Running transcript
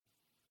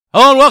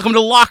Hello and welcome to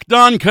Locked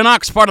On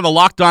Canucks, part of the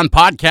Locked On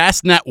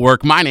Podcast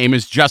Network. My name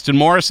is Justin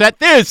Morissette.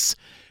 This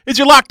is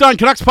your Locked On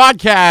Canucks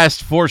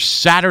podcast for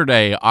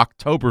Saturday,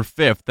 October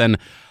 5th. And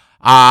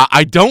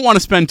I don't want to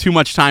spend too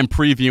much time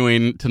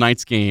previewing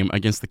tonight's game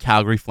against the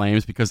Calgary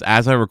Flames because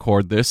as I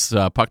record this,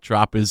 puck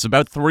drop is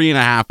about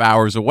 3.5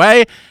 hours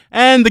away,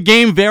 and the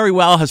game very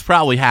well has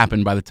probably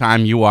happened by the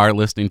time you are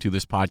listening to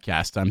this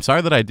podcast. I'm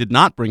sorry that I did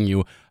not bring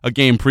you a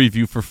game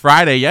preview for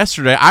Friday.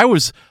 Yesterday, I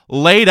was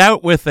laid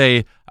out with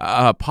a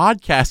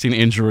podcasting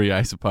injury,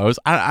 I suppose.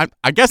 I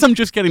guess I'm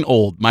just getting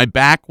old. My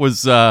back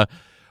was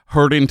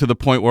hurting to the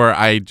point where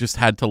I just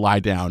had to lie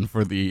down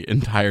for the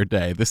entire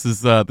day. This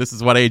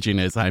is what aging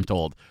is, I'm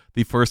told.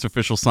 The first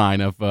official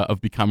sign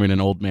of becoming an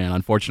old man,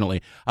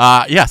 unfortunately.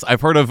 Yes, I've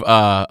heard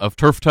of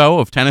turf toe,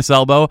 of tennis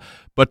elbow,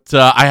 but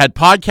I had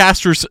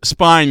podcaster's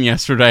spine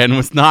yesterday and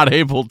was not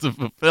able to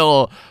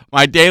fulfill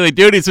my daily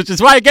duties, which is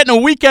why I'm getting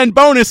a weekend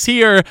bonus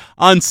here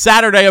on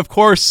Saturday. Of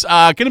course,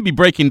 going to be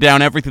breaking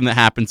down everything that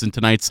happens in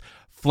tonight's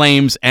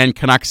Flames and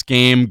Canucks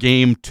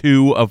game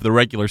 2 of the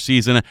regular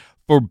season.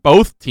 For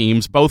both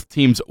teams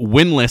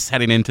winless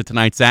heading into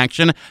tonight's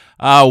action.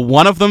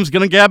 One of them's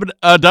going to get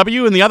a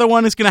W, and the other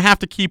one is going to have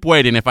to keep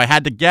waiting. If I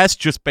had to guess,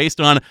 just based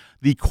on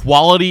the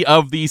quality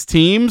of these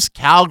teams,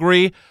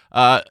 Calgary,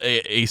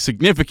 a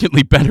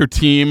significantly better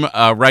team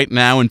right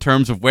now in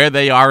terms of where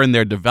they are in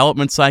their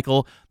development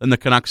cycle than the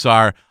Canucks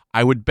are.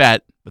 I would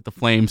bet that the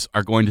Flames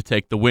are going to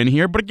take the win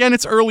here. But again,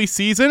 it's early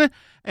season,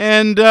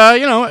 and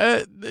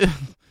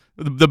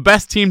the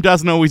best team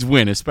doesn't always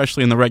win,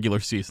 especially in the regular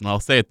season. I'll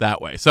say it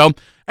that way. So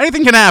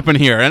anything can happen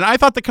here. And I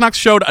thought the Canucks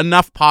showed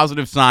enough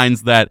positive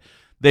signs that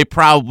they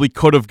probably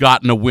could have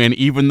gotten a win,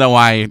 even though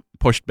I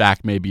pushed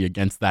back maybe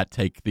against that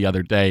take the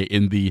other day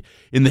in the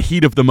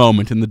heat of the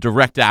moment, in the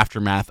direct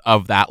aftermath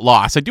of that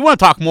loss. I do want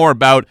to talk more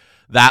about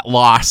that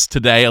loss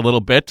today a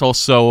little bit.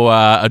 Also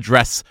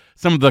address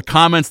some of the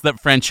comments that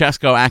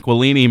Francesco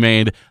Aquilini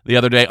made the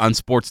other day on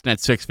Sportsnet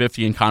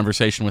 650 in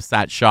conversation with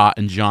Sat Shah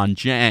and John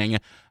Jang.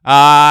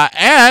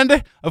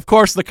 And, of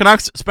course, the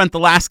Canucks spent the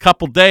last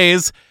couple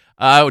days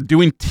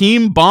doing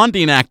team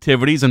bonding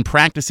activities and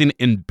practicing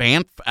in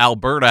Banff,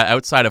 Alberta,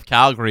 outside of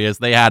Calgary, as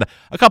they had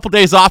a couple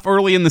days off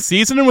early in the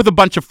season, and with a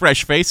bunch of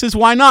fresh faces,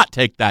 why not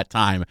take that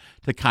time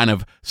to kind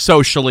of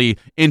socially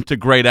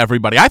integrate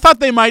everybody? I thought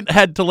they might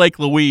head to Lake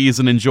Louise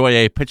and enjoy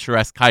a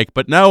picturesque hike,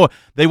 but no,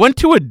 they went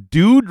to a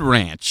dude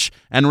ranch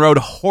and rode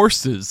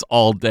horses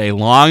all day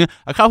long.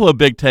 A couple of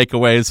big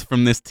takeaways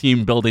from this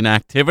team-building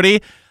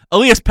activity.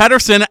 Elias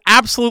Pettersson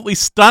absolutely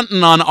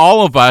stunting on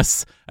all of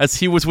us as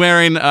he was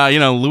wearing,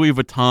 Louis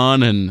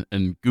Vuitton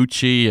and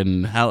Gucci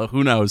and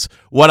who knows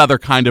what other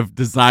kind of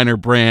designer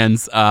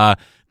brands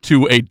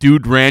to a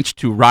dude ranch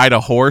to ride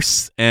a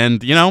horse.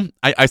 And,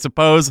 I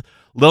suppose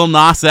Lil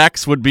Nas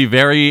X would be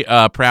very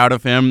proud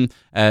of him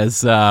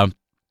as I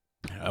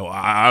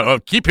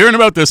keep hearing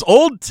about this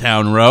Old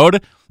Town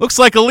Road. Looks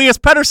like Elias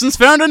Pettersson's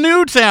found a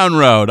new town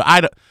road.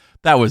 I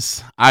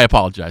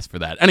apologize for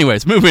that.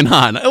 Anyways, moving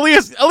on.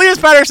 Elias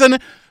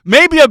Pettersson,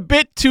 maybe a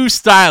bit too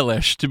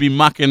stylish to be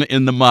mucking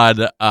in the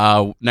mud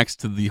next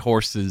to the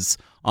horses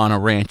on a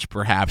ranch,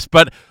 perhaps.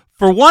 But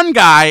for one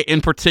guy in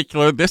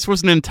particular, this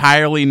was an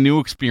entirely new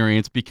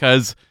experience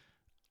because,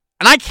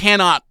 and I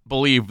cannot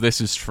believe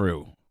this is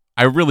true.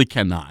 I really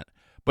cannot.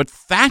 But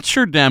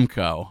Thatcher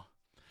Demko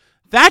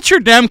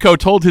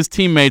told his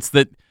teammates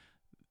that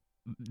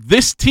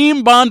this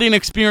team bonding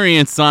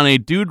experience on a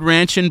dude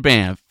ranch in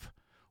Banff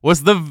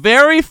was the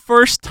very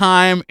first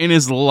time in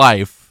his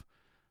life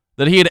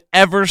that he had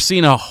ever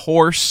seen a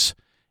horse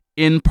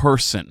in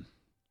person.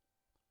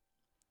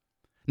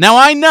 Now,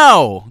 I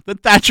know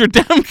that Thatcher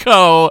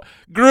Demko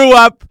grew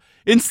up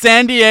in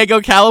San Diego,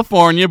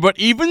 California, but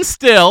even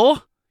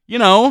still,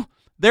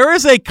 there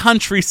is a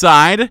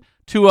countryside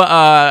to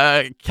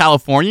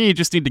California. You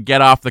just need to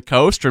get off the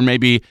coast or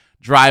maybe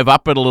drive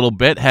up it a little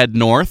bit, head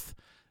north.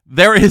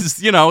 There is,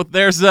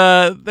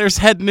 there's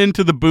heading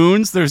into the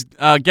boons. There's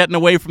getting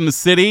away from the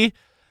city.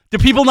 Do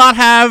people not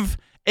have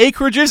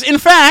acreages? In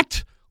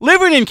fact,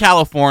 living in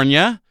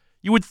California,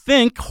 you would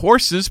think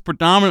horses,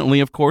 predominantly,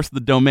 of course, the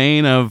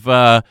domain of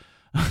the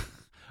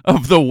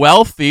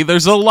wealthy.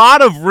 There's a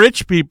lot of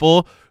rich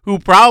people who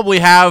probably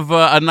have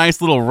a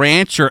nice little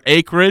ranch or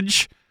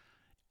acreage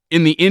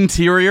in the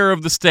interior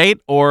of the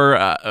state.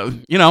 Or,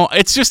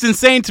 it's just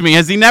insane to me.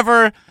 Has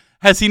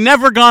he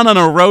never gone on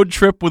a road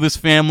trip with his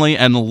family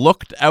and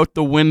looked out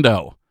the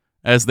window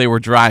as they were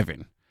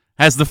driving?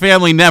 Has the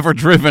family never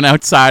driven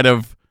outside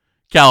of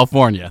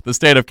California, the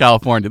state of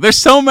California? There's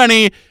so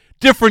many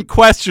different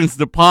questions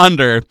to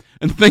ponder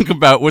and think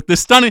about with this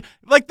stunning...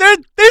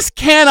 this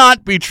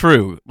cannot be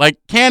true.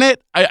 Can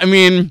it? I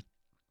mean,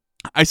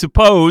 I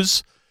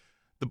suppose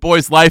the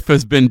boy's life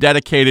has been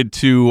dedicated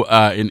to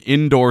an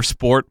indoor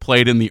sport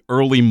played in the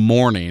early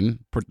morning,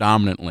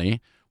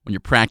 predominantly. When you're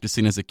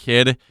practicing as a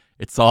kid,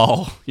 it's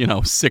all,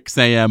 6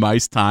 a.m.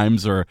 ice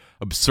times or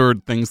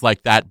absurd things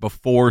like that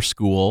before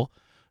school.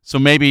 So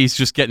maybe he's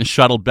just getting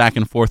shuttled back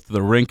and forth to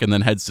the rink and then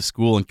heads to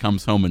school and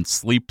comes home and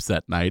sleeps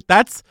at night.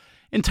 That's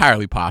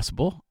entirely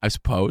possible, I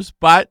suppose.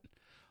 But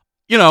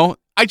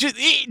I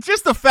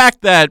just the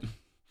fact that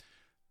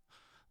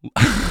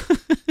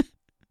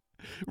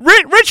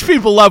rich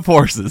people love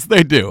horses.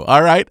 They do,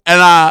 all right?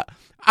 And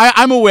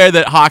I'm aware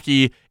that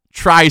hockey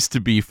tries to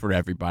be for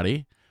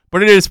everybody,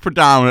 but it is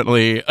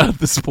predominantly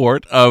the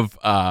sport of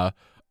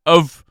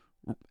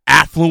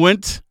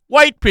affluent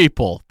white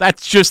people.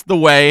 That's just the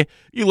way.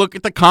 You look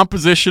at the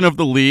composition of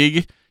the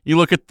league. You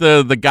look at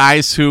the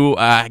guys who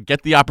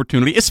get the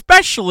opportunity,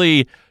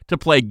 especially to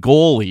play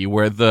goalie,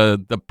 where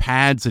the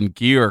pads and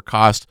gear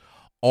cost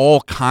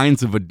all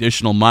kinds of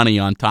additional money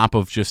on top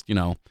of just,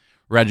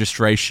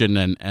 registration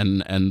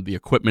and the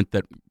equipment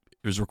that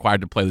is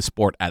required to play the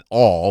sport at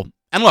all.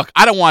 And look,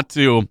 I don't want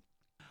to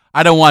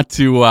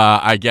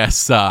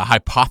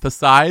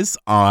hypothesize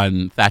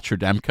on Thatcher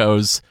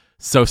Demko's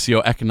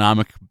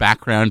socioeconomic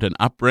background and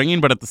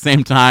upbringing, but at the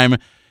same time,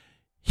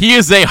 he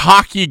is a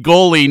hockey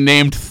goalie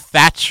named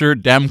Thatcher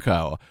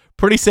Demko.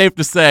 Pretty safe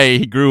to say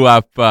he grew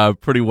up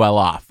pretty well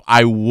off,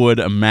 I would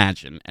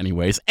imagine,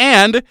 anyways.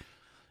 And,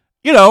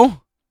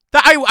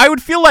 I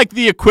would feel like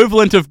the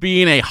equivalent of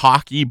being a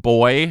hockey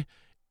boy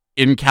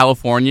in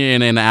California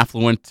in an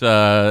affluent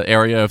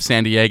area of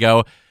San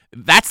Diego,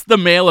 that's the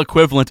male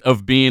equivalent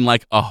of being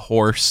like a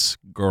horse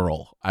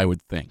girl, I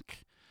would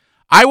think.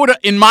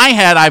 In my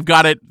head, I've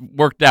got it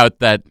worked out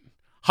that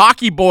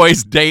hockey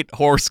boys date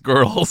horse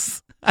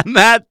girls. And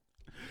that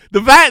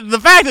the fact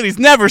that he's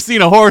never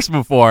seen a horse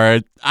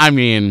before,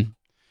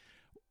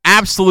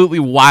 absolutely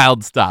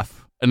wild stuff.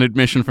 An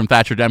admission from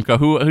Thatcher Demko,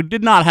 who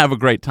did not have a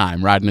great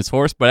time riding his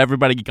horse, but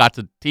everybody got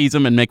to tease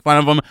him and make fun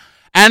of him.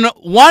 And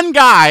one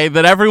guy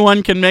that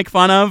everyone can make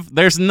fun of,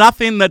 there's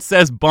nothing that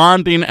says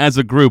bonding as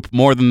a group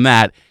more than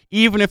that,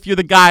 even if you're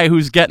the guy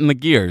who's getting the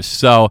gears.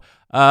 So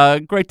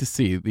great to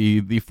see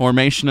the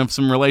formation of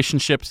some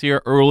relationships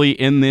here early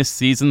in this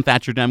season.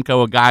 Thatcher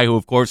Demko, a guy who,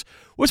 of course,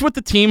 was with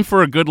the team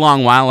for a good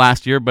long while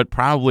last year, but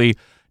probably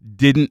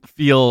didn't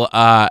feel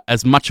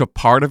as much a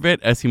part of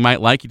it as he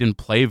might like. He didn't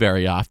play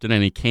very often,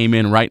 and he came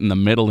in right in the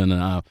middle in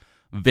a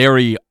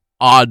very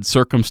odd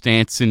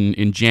circumstance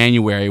in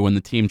January when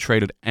the team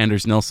traded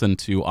Anders Nilsson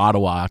to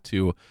Ottawa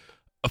to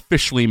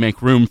officially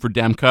make room for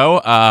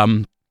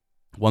Demko,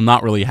 while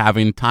not really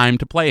having time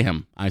to play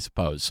him, I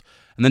suppose.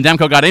 And then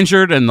Demko got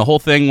injured, and the whole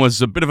thing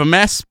was a bit of a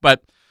mess,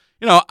 but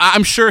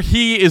I'm sure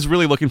he is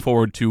really looking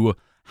forward to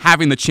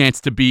having the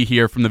chance to be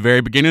here from the very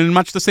beginning in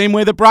much the same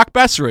way that Brock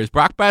Besser is.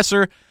 Brock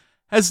Besser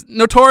has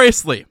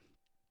notoriously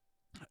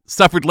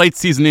suffered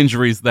late-season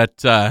injuries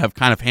that have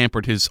kind of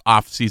hampered his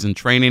off-season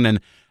training,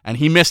 and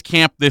he missed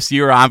camp this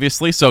year,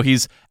 obviously, so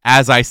he's,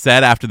 as I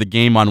said after the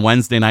game on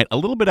Wednesday night, a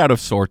little bit out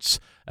of sorts.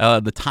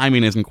 The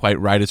timing isn't quite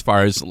right as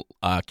far as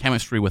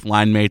chemistry with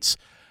line mates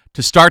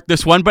to start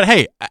this one, but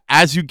hey,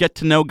 as you get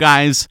to know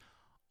guys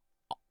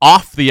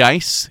off the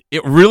ice,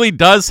 it really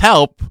does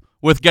help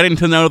with getting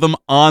to know them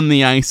on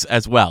the ice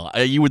as well.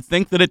 You would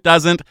think that it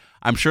doesn't.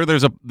 I'm sure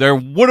there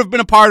would have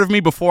been a part of me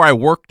before I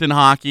worked in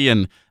hockey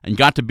and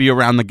got to be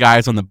around the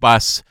guys on the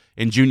bus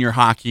in junior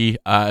hockey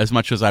as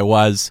much as I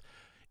was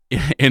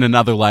in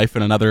another life,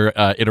 in another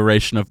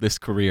iteration of this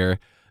career.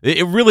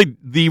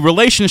 The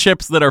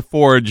relationships that are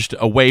forged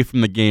away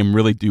from the game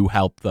really do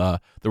help the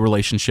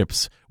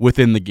relationships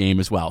within the game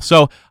as well.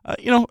 So,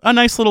 a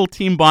nice little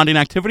team bonding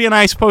activity. And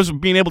I suppose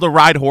being able to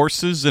ride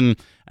horses and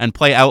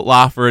play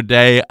Outlaw for a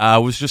day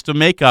was just a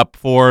makeup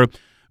for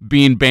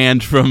being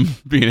banned from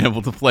being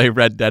able to play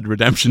Red Dead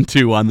Redemption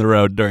 2 on the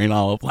road during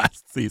all of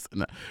last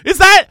season. Does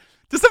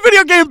the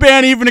video game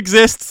ban even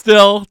exist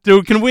still?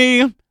 Can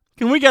we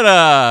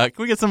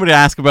get somebody to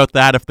ask about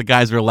that, if the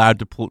guys are allowed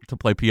to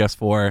play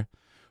PS4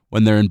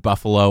 when they're in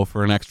Buffalo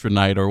for an extra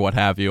night or what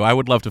have you? I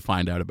would love to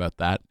find out about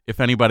that. If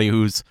anybody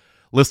who's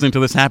listening to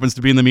this happens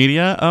to be in the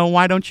media,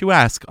 why don't you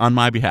ask on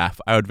my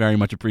behalf? I would very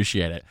much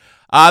appreciate it.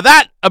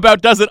 That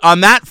about does it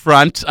on that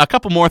front. A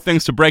couple more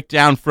things to break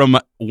down from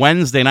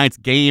Wednesday night's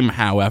game,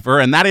 however,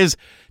 and that is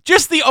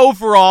just the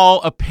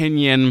overall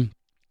opinion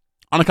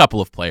on a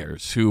couple of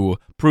players who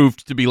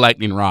proved to be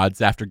lightning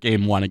rods after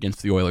Game 1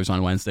 against the Oilers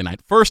on Wednesday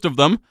night. First of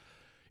them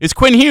is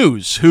Quinn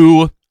Hughes,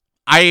 who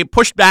I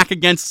pushed back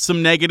against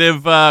some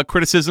negative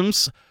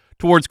criticisms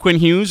towards Quinn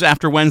Hughes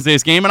after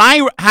Wednesday's game, and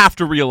I have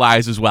to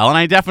realize as well, and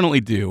I definitely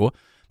do,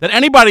 that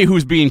anybody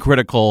who's being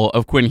critical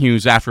of Quinn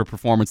Hughes after a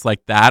performance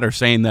like that or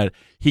saying that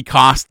he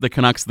cost the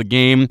Canucks the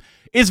game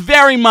is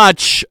very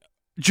much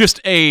just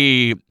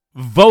a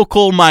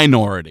vocal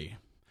minority.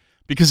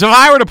 Because if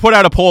I were to put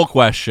out a poll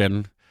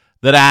question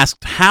that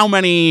asked how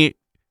many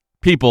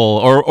people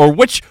or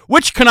which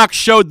Canucks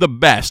showed the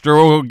best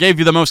or gave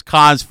you the most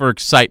cause for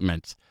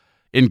excitement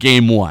in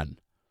Game 1,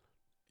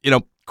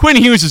 Quinn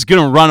Hughes is going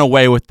to run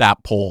away with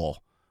that poll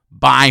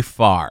by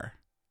far.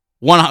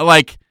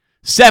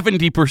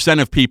 70%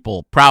 of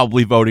people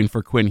probably voting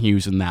for Quinn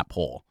Hughes in that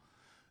poll.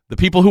 The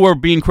people who are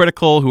being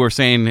critical, who are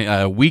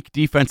saying weak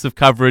defensive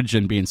coverage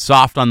and being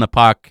soft on the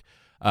puck,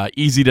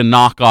 easy to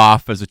knock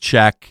off as a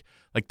check,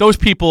 those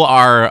people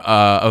are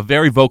a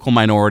very vocal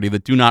minority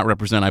that do not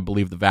represent, I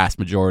believe, the vast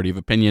majority of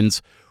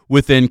opinions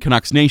within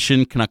Canucks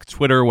Nation, Canucks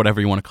Twitter,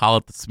 whatever you want to call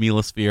it, the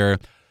Smealosphere.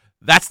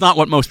 That's not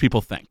what most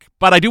people think.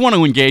 But I do want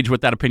to engage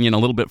with that opinion a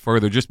little bit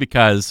further just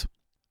because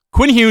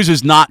Quinn Hughes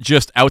is not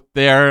just out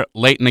there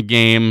late in the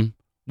game,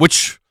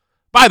 which,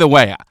 by the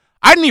way,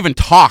 I didn't even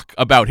talk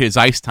about his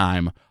ice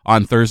time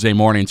on Thursday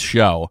morning's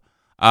show.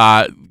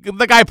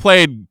 The guy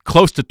played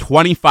close to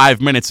 25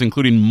 minutes,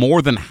 including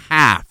more than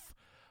half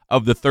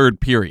of the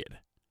third period.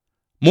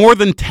 More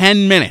than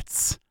 10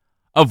 minutes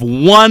of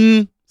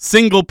one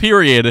single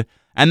period,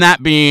 and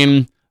that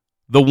being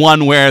the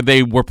one where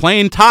they were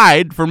playing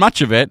tied for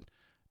much of it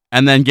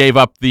and then gave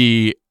up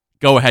the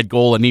go-ahead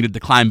goal and needed to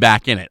climb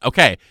back in it.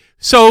 Okay,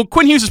 so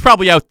Quinn Hughes is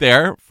probably out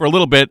there for a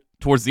little bit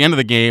towards the end of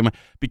the game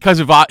because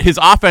of his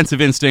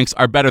offensive instincts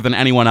are better than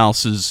anyone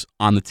else's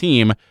on the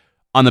team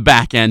on the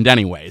back end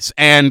anyways.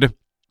 And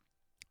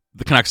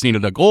the Canucks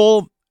needed a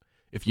goal.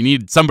 If you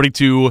needed somebody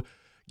to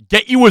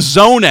get you a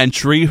zone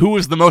entry, who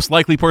is the most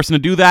likely person to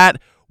do that?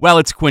 Well,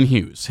 it's Quinn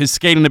Hughes. His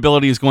skating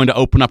ability is going to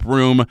open up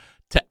room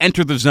to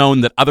enter the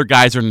zone that other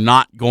guys are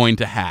not going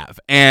to have.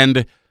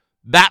 And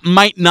that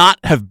might not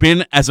have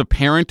been as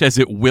apparent as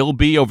it will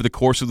be over the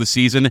course of the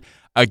season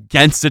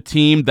against a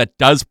team that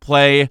does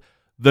play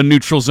the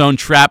neutral zone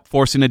trap,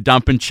 forcing a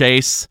dump and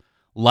chase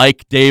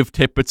like Dave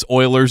Tippett's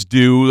Oilers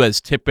do, as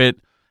Tippett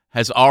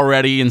has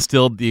already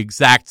instilled the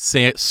exact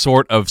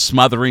sort of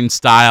smothering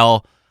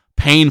style,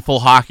 painful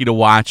hockey to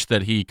watch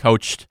that he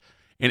coached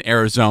in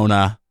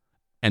Arizona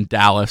and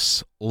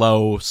Dallas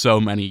low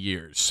so many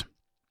years.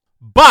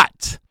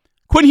 But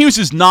Quinn Hughes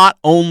is not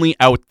only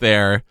out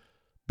there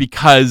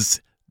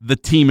because the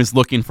team is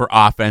looking for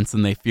offense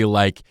and they feel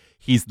like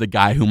he's the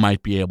guy who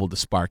might be able to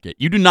spark it.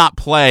 You do not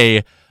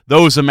play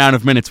those amount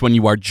of minutes when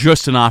you are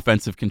just an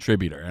offensive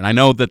contributor. And I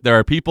know that there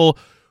are people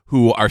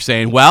who are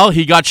saying, well,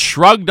 he got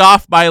shrugged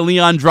off by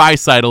Leon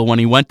Draisaitl when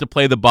he went to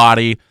play the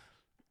body.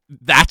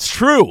 That's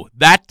true.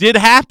 That did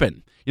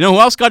happen. You know who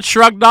else got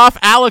shrugged off?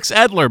 Alex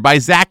Edler by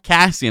Zach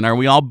Kassian. Are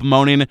we all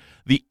bemoaning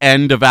the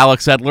end of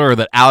Alex Edler or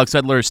that Alex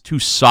Edler is too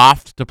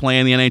soft to play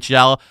in the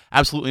NHL?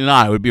 Absolutely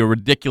not. It would be a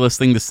ridiculous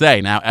thing to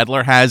say. Now,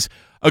 Edler has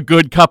a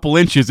good couple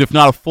inches, if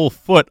not a full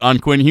foot, on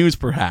Quinn Hughes,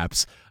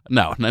 perhaps.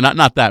 No,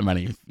 not that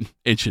many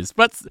inches,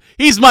 but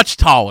he's much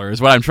taller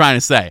is what I'm trying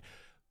to say.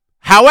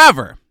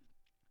 However,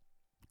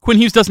 Quinn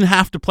Hughes doesn't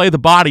have to play the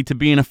body to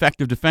be an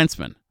effective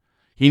defenseman.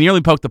 He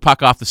nearly poked the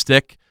puck off the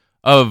stick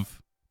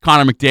of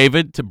Connor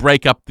McDavid to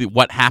break up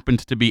what happened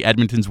to be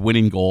Edmonton's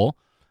winning goal.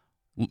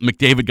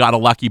 McDavid got a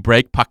lucky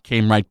break. Puck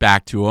came right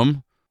back to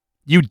him.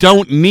 You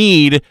don't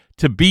need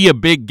to be a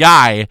big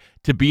guy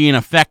to be an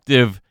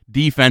effective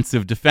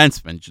defensive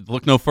defenseman. Just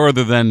look no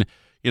further than,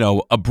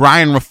 a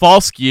Brian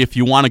Rafalski if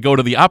you want to go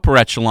to the upper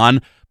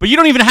echelon, but you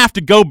don't even have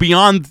to go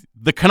beyond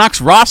the Canucks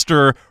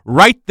roster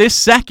right this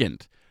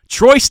second.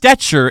 Troy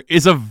Stecher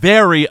is a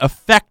very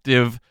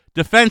effective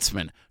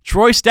defenseman.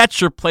 Troy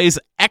Stecher plays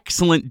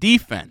excellent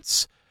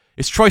defense.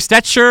 Is Troy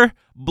Stecher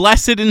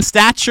blessed in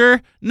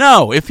stature?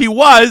 No. If he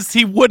was,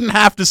 he wouldn't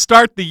have to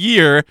start the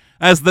year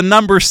as the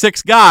number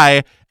 6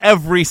 guy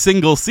every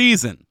single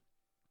season.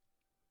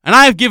 And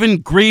I've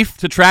given grief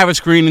to Travis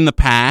Green in the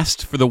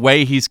past for the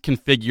way he's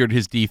configured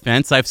his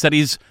defense. I've said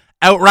he's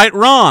outright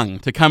wrong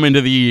to come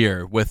into the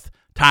year with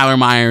Tyler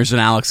Myers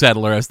and Alex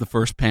Edler as the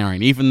first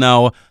pairing, even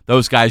though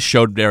those guys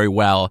showed very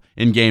well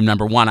in game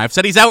number 1. I've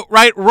said he's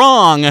outright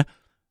wrong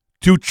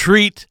to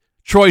treat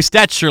Troy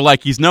Stecher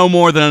like he's no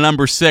more than a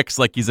number 6,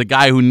 like he's a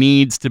guy who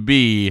needs to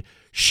be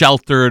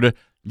sheltered,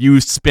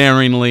 used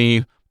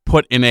sparingly,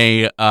 put in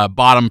a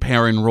bottom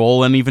pairing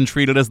role, and even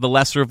treated as the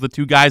lesser of the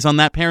 2 guys on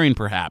that pairing,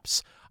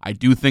 perhaps. I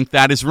do think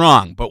that is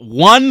wrong. But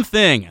one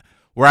thing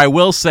where I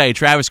will say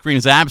Travis Green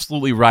is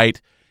absolutely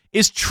right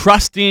is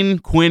trusting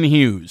Quinn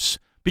Hughes.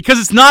 Because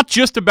it's not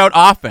just about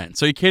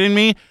offense. Are you kidding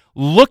me?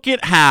 Look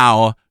at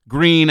how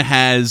Green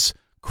has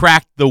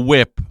cracked the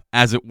whip,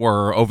 as it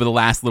were, over the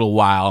last little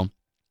while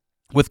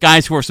with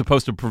guys who are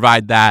supposed to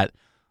provide that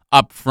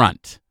up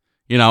front.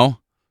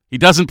 He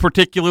doesn't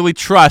particularly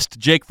trust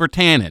Jake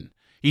Virtanen.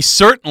 He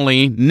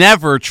certainly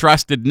never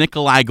trusted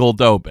Nikolai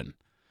Goldobin.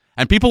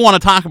 And people want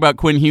to talk about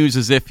Quinn Hughes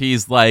as if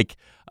he's like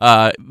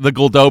the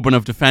Goldobin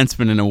of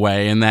defensemen in a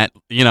way, and that,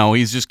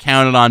 he's just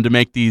counted on to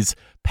make these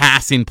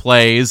passing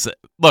plays.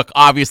 Look,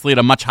 obviously at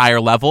a much higher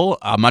level,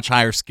 a much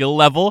higher skill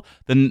level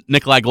than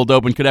Nikolai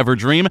Goldobin could ever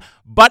dream.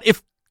 But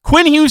if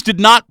Quinn Hughes did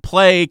not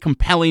play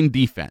compelling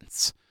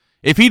defense,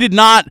 if he did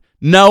not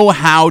know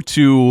how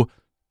to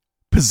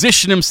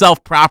position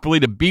himself properly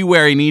to be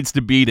where he needs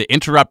to be, to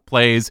interrupt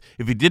plays,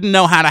 if he didn't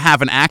know how to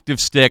have an active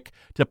stick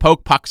to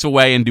poke pucks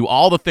away and do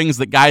all the things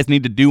that guys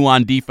need to do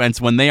on defense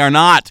when they are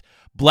not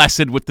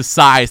blessed with the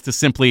size to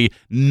simply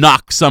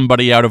knock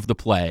somebody out of the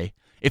play,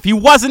 if he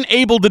wasn't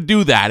able to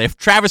do that, if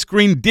Travis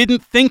Green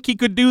didn't think he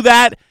could do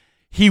that,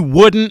 he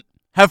wouldn't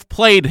have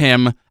played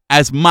him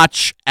as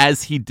much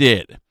as he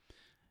did.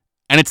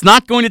 And it's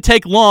not going to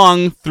take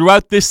long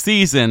throughout this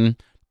season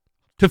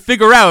to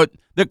figure out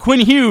that Quinn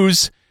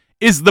Hughes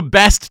is the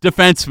best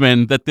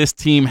defenseman that this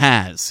team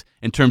has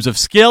in terms of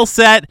skill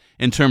set,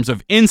 in terms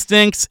of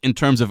instincts, in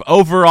terms of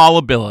overall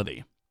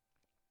ability.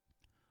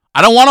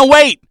 I don't want to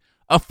wait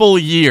a full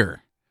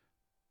year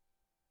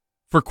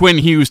for Quinn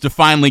Hughes to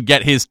finally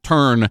get his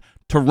turn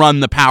to run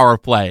the power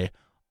play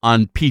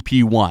on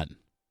PP1.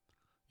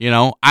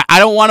 I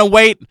don't want to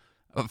wait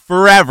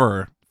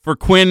forever for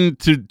Quinn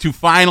to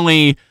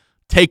finally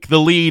take the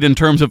lead in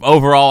terms of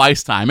overall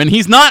ice time. And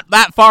he's not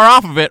that far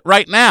off of it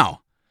right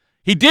now.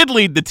 He did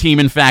lead the team,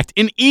 in fact,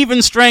 in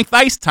even strength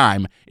ice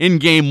time in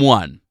Game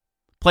 1.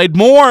 Played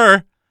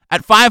more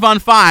at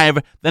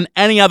 5-on-5 than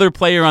any other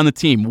player on the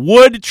team.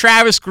 Would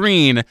Travis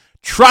Green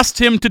trust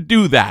him to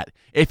do that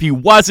if he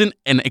wasn't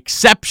an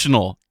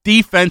exceptional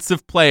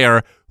defensive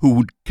player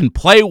who can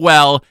play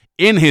well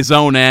in his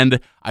own end?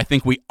 I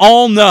think we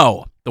all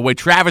know the way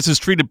Travis has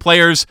treated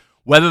players,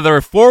 whether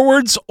they're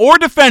forwards or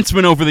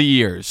defensemen over the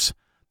years.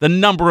 The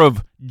number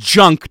of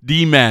junk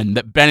D-men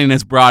that Benning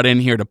has brought in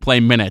here to play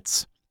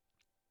minutes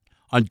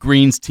on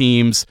Green's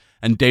teams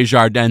and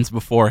Desjardins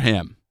before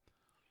him.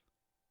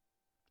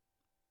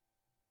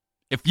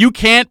 If you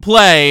can't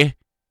play,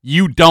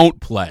 you don't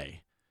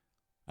play.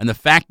 And the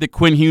fact that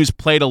Quinn Hughes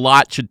played a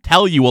lot should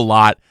tell you a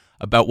lot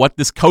about what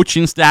this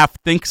coaching staff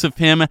thinks of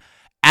him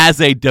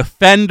as a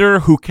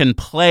defender who can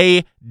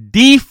play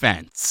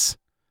defense.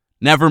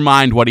 Never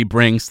mind what he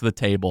brings to the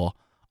table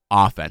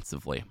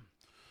offensively.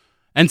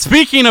 And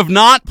speaking of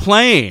not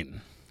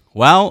playing,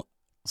 well,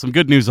 some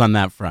good news on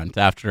that front.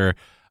 After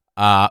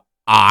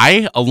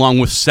I, along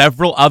with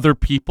several other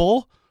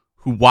people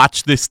who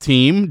watch this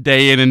team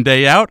day in and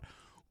day out,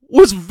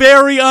 was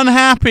very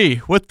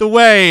unhappy with the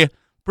way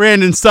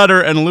Brandon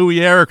Sutter and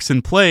Louis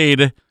Eriksson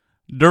played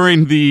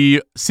during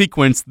the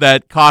sequence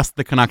that cost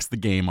the Canucks the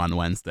game on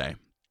Wednesday.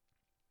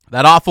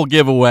 That awful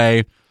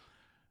giveaway,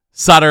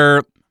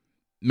 Sutter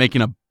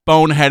making a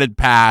boneheaded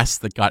pass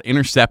that got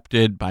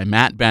intercepted by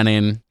Matt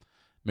Benning.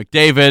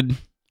 McDavid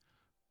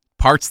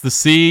parts the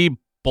sea,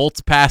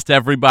 bolts past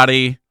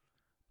everybody,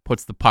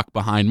 puts the puck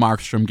behind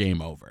Markstrom,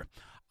 game over.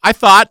 I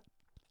thought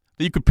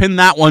that you could pin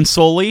that one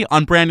solely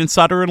on Brandon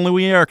Sutter and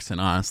Louis Eriksson,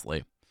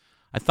 honestly.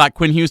 I thought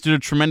Quinn Hughes did a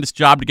tremendous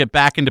job to get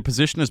back into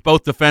position as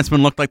both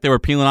defensemen looked like they were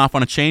peeling off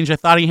on a change. I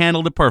thought he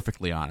handled it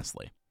perfectly,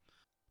 honestly.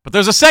 But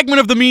there's a segment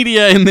of the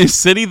media in this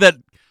city that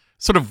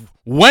sort of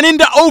went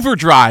into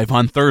overdrive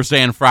on Thursday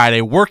and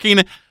Friday, working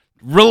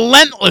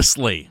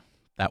relentlessly,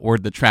 that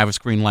word that Travis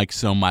Green likes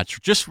so much,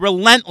 just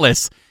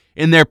relentless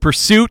in their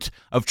pursuit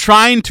of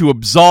trying to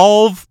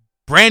absolve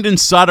Brandon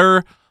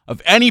Sutter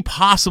of any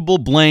possible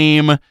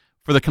blame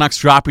for the Canucks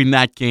dropping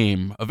that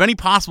game, of any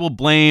possible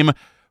blame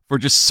for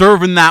just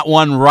serving that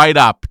one right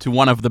up to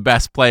one of the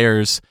best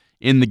players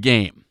in the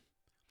game.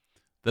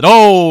 That,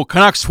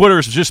 Canucks Twitter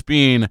is just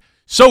being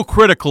so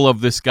critical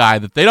of this guy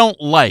that they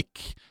don't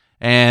like,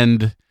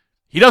 and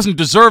he doesn't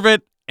deserve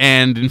it,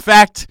 and in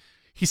fact,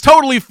 he's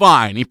totally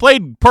fine. He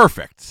played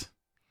perfect.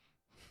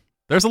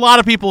 There's a lot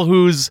of people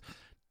whose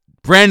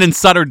Brandon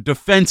Sutter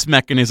defense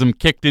mechanism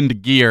kicked into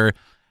gear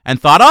and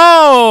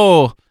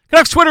thought,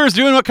 Canucks Twitter is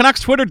doing what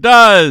Canucks Twitter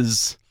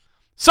does.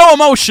 So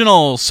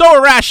emotional, so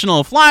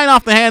irrational, flying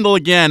off the handle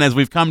again, as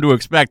we've come to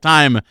expect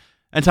time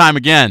and time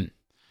again.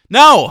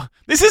 No,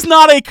 this is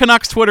not a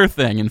Canucks Twitter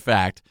thing, in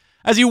fact.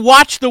 As you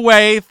watch the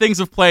way things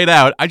have played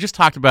out, I just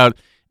talked about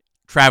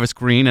Travis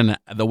Green and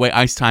the way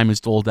ice time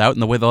is doled out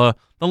and the way the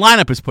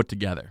lineup is put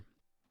together.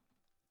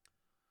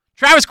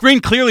 Travis Green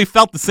clearly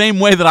felt the same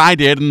way that I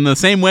did and the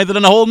same way that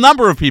a whole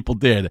number of people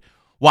did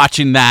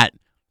watching that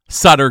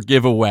Sutter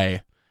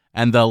giveaway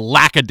and the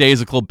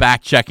lackadaisical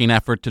back-checking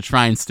effort to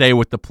try and stay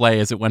with the play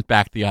as it went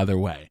back the other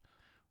way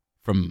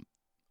from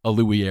a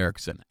Louis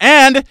Eriksson.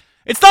 And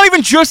it's not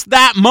even just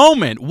that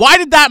moment. Why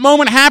did that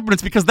moment happen?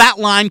 It's because that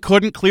line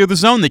couldn't clear the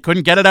zone. They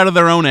couldn't get it out of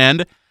their own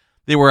end.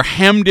 They were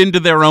hemmed into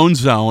their own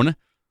zone.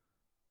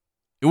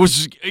 It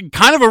was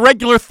kind of a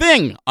regular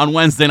thing on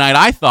Wednesday night,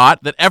 I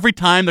thought, that every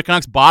time the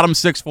Canucks' bottom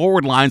six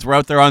forward lines were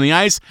out there on the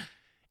ice,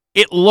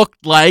 it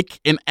looked like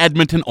an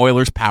Edmonton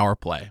Oilers power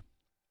play.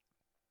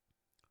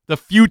 The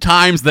few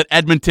times that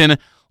Edmonton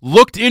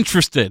looked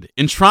interested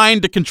in trying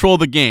to control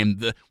the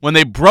game, when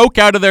they broke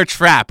out of their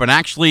trap and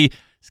actually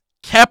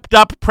kept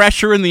up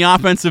pressure in the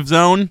offensive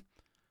zone,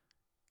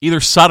 either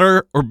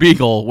Sutter or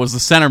Beagle was the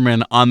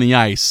centerman on the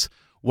ice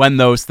when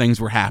those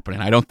things were happening.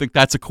 I don't think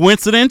that's a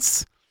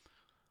coincidence.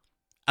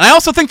 And I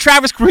also think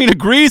Travis Green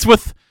agrees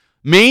with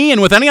me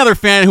and with any other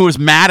fan who was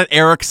mad at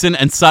Eriksson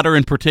and Sutter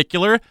in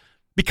particular,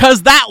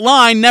 because that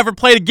line never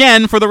played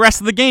again for the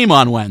rest of the game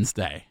on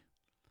Wednesday.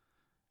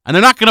 And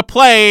they're not going to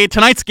play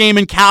tonight's game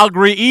in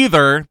Calgary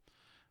either,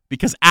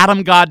 because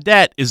Adam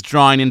Gaudette is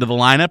drawing into the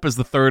lineup as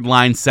the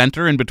third-line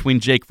center in between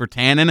Jake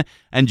Virtanen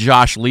and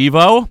Josh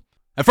Leivo.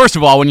 And first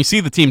of all, when you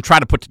see the team try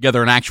to put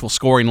together an actual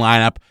scoring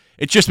lineup,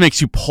 it just makes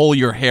you pull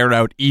your hair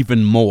out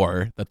even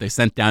more that they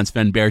sent down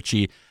Sven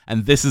Baertschi,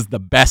 and this is the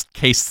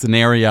best-case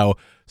scenario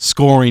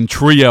scoring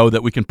trio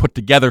that we can put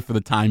together for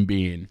the time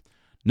being.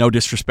 No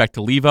disrespect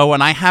to Leivo,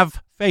 and I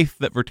have faith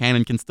that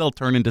Virtanen can still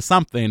turn into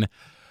something,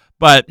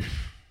 but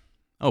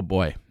oh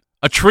boy.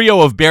 A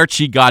trio of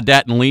Baertschi,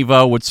 Gaudette, and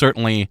Leivo would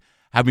certainly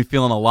have me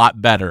feeling a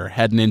lot better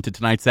heading into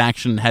tonight's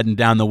action and heading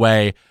down the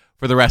way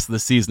for the rest of the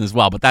season as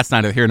well, but that's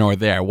neither here nor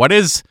there. What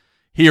is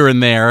here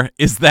and there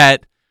is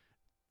that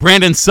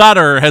Brandon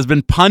Sutter has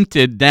been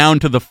punted down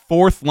to the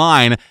fourth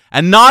line,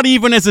 and not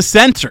even as a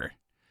center.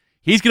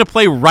 He's going to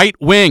play right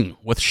wing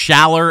with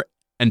Schaller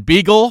and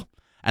Beagle,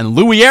 and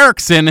Louis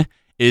Eriksson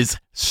is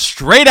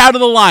straight out of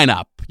the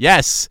lineup.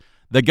 Yes,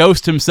 the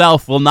ghost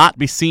himself will not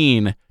be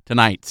seen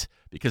tonight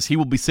because he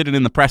will be sitting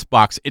in the press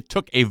box. It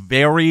took a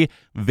very,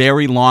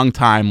 very long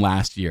time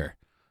last year,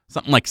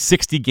 something like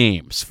 60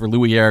 games for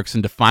Louis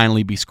Eriksson to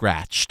finally be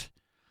scratched.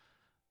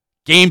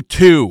 Game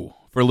 2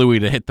 for Louis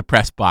to hit the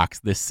press box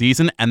this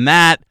season, and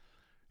that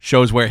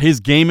shows where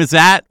his game is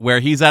at, where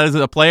he's at as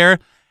a player,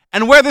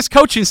 and where this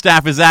coaching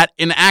staff is at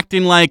in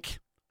acting like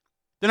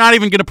they're not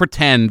even going to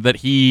pretend that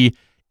he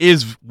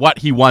is what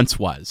he once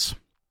was.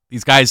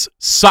 These guys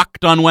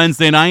sucked on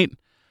Wednesday night,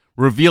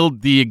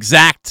 revealed the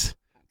exact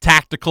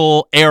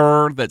tactical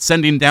error that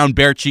sending down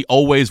Baertschi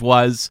always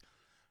was,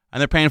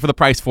 and they're paying for the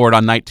price for it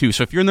on night 2.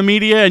 So if you're in the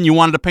media and you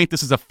wanted to paint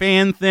this as a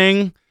fan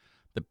thing,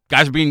 the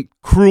guys are being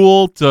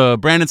cruel to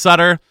Brandon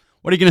Sutter,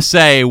 what are you going to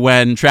say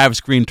when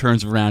Travis Green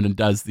turns around and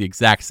does the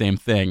exact same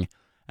thing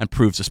and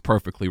proves us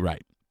perfectly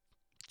right?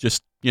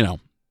 Just,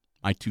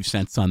 my 2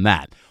 cents on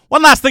that.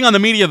 One last thing on the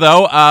media,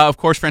 though. Of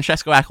course,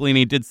 Francesco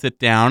Aquilini did sit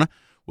down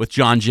with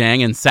John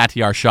Jang and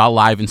Satyar Shah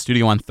live in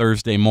studio on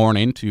Thursday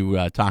morning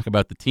to talk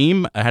about the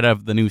team ahead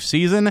of the new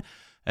season,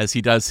 as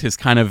he does his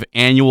kind of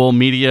annual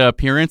media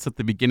appearance at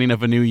the beginning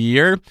of a new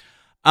year.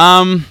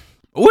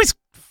 Always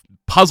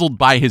puzzled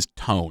by his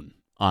tone,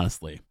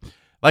 honestly.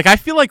 I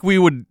feel like we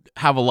would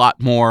have a lot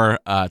more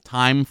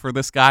time for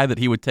this guy, that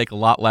he would take a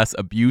lot less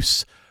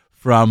abuse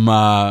from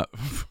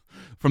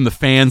the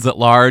fans at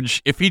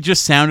large if he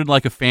just sounded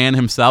like a fan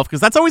himself,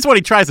 because that's always what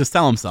he tries to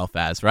sell himself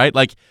as, right?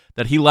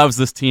 That he loves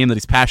this team, that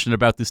he's passionate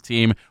about this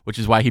team, which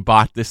is why he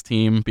bought this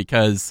team,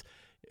 because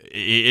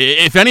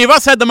if any of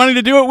us had the money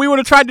to do it, we would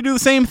have tried to do the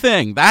same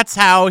thing. That's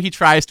how he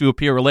tries to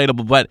appear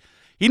relatable, but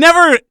he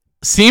never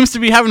seems to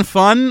be having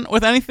fun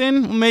with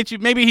anything.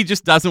 Maybe he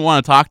just doesn't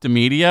want to talk to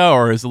media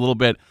or is a little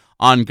bit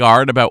on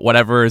guard about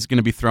whatever is going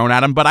to be thrown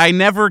at him, but I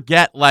never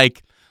get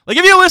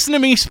if you listen to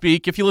me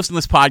speak, if you listen to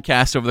this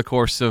podcast over the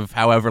course of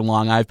however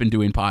long I've been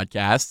doing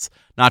podcasts,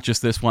 not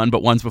just this one,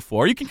 but ones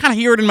before, you can kind of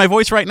hear it in my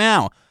voice right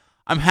now.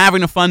 I'm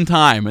having a fun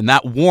time, and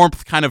that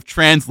warmth kind of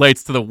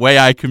translates to the way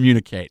I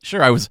communicate.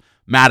 Sure, I was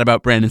mad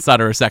about Brandon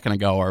Sutter a second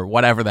ago or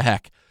whatever the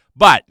heck,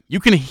 but you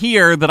can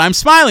hear that I'm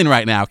smiling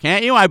right now,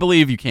 can't you? I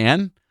believe you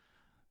can.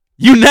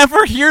 You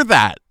never hear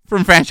that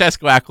from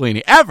Francesco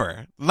Aquilini,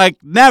 ever.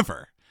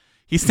 Never.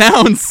 He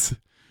sounds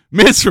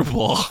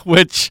miserable,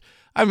 which,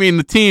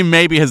 the team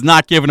maybe has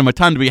not given him a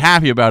ton to be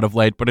happy about of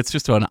late, but it's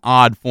just an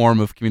odd form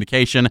of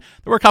communication.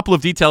 There were a couple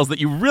of details that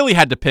you really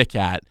had to pick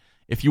at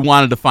if you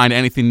wanted to find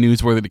anything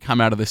newsworthy to come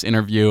out of this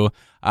interview.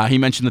 He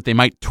mentioned that they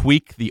might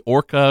tweak the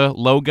Orca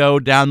logo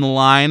down the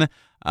line,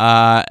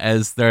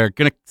 as they're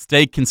going to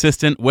stay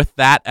consistent with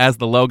that as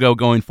the logo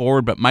going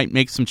forward, but might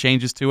make some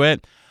changes to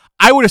it.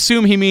 I would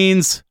assume he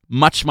means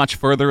much, much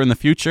further in the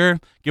future,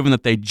 given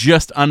that they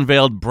just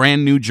unveiled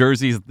brand new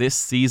jerseys this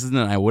season,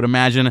 and I would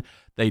imagine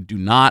they do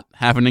not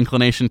have an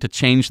inclination to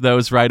change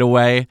those right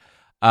away.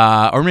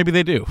 Or maybe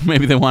they do.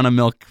 Maybe they want to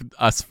milk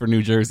us for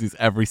new jerseys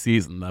every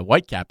season. The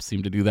Whitecaps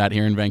seem to do that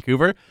here in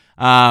Vancouver.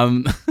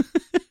 But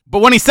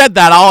when he said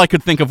that, all I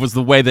could think of was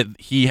the way that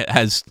he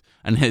has,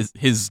 and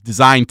his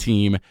design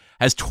team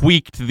has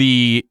tweaked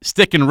the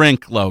Stick and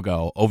Rink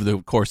logo over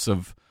the course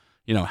of,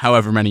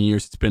 however many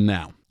years it's been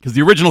now. Because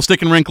the original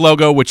Stick and Rink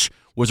logo, which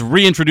was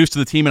reintroduced to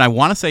the team in, I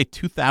want to say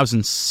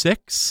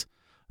 2006,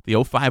 the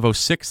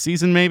 05-06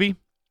 season maybe,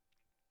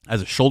 as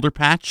a shoulder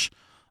patch,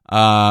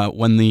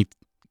 when the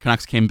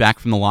Canucks came back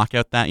from the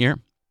lockout that year.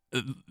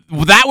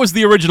 That was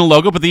the original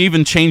logo, but they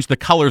even changed the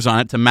colors on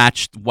it to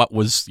match what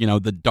was,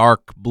 the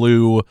dark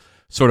blue,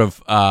 sort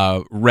of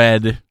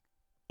red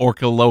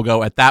Orca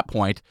logo at that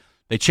point.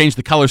 They changed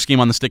the color scheme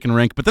on the Stick and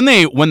Rink, but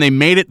then when they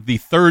made it the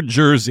third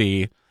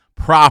jersey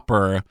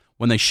proper,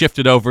 when they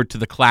shifted over to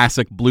the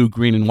classic blue,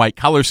 green, and white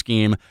color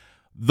scheme,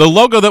 the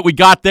logo that we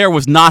got there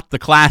was not the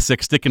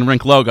classic Stick and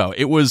Rink logo.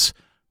 It was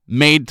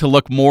made to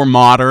look more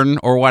modern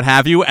or what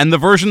have you, and the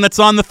version that's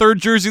on the third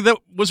jersey that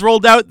was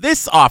rolled out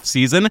this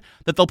offseason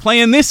that they'll play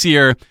in this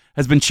year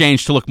has been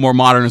changed to look more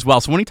modern as well.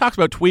 So when he talks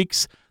about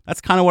tweaks, that's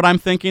kind of what I'm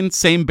thinking.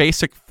 Same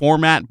basic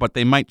format, but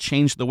they might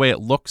change the way it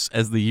looks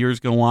as the years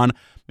go on.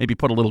 Maybe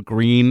put a little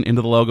green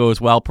into the logo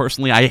as well.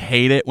 Personally, I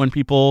hate it when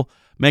people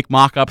make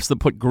mock-ups that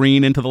put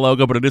green into the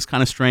logo, but it is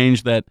kind of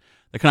strange that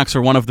the Canucks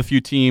are one of the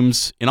few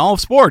teams in all of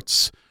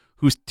sports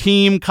whose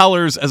team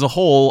colors as a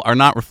whole are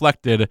not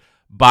reflected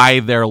by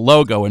their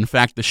logo. In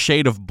fact, the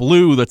shade of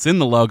blue that's in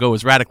the logo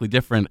is radically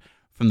different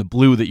from the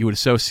blue that you would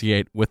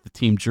associate with the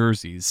team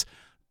jerseys.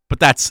 But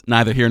that's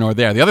neither here nor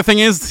there. The other thing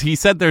is, he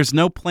said there's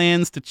no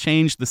plans to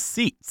change the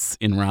seats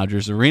in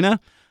Rogers Arena,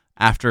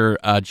 after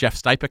Jeff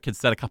Stipek had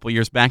said a couple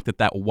years back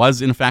that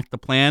was, in fact, the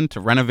plan, to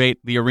renovate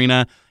the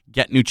arena,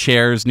 get new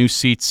chairs, new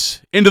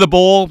seats into the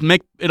bowl,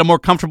 make it a more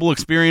comfortable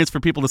experience for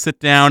people to sit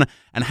down,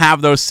 and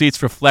have those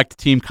seats reflect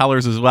team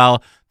colors as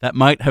well. That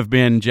might have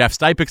been Jeff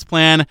Stipek's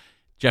plan.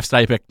 Jeff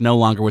Stipek no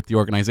longer with the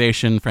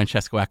organization.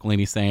 Francesco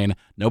Aquilini saying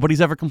nobody's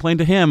ever complained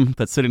to him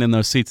that sitting in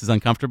those seats is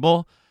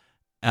uncomfortable.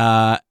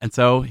 And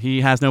so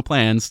he has no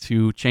plans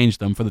to change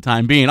them for the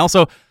time being.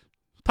 Also,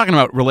 talking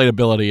about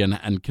relatability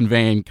and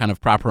conveying kind of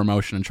proper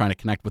emotion and trying to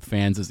connect with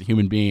fans as a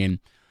human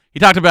being, he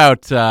talked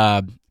about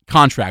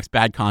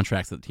bad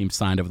contracts that the team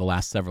signed over the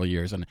last several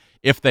years, and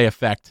if they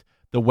affect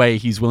the way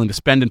he's willing to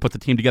spend and put the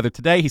team together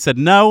today. He said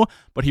no,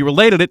 but he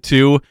related it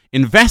to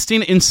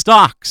investing in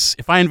stocks.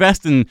 If I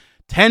invest in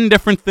 10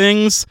 different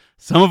things,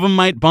 some of them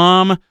might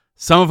bomb,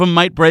 some of them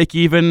might break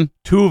even,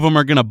 2 of them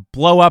are going to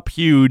blow up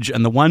huge,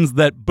 and the ones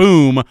that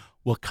boom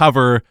will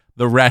cover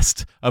the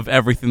rest of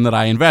everything that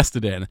I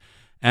invested in.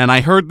 And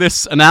I heard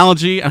this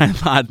analogy, and I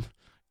thought,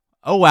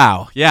 oh,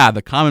 wow, yeah,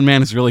 the common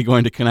man is really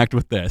going to connect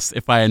with this.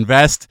 If I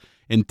invest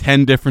in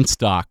 10 different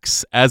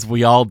stocks, as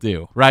we all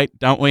do, right?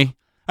 Don't we?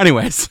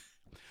 Anyways,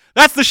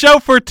 that's the show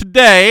for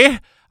today.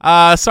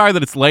 Sorry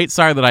that it's late.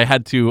 Sorry that I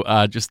had to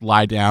just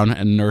lie down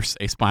and nurse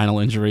a spinal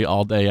injury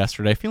all day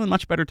yesterday. Feeling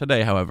much better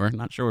today, however.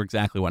 Not sure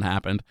exactly what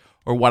happened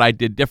or what I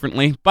did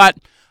differently. But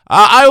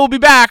I will be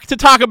back to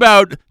talk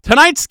about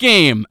tonight's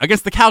game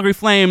against the Calgary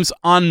Flames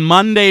on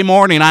Monday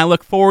morning. I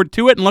look forward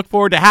to it and look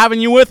forward to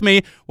having you with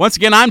me. Once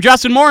again, I'm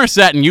Justin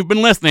Morissette, and you've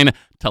been listening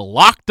to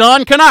Locked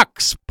On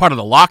Canucks, part of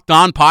the Locked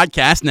On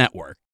Podcast Network.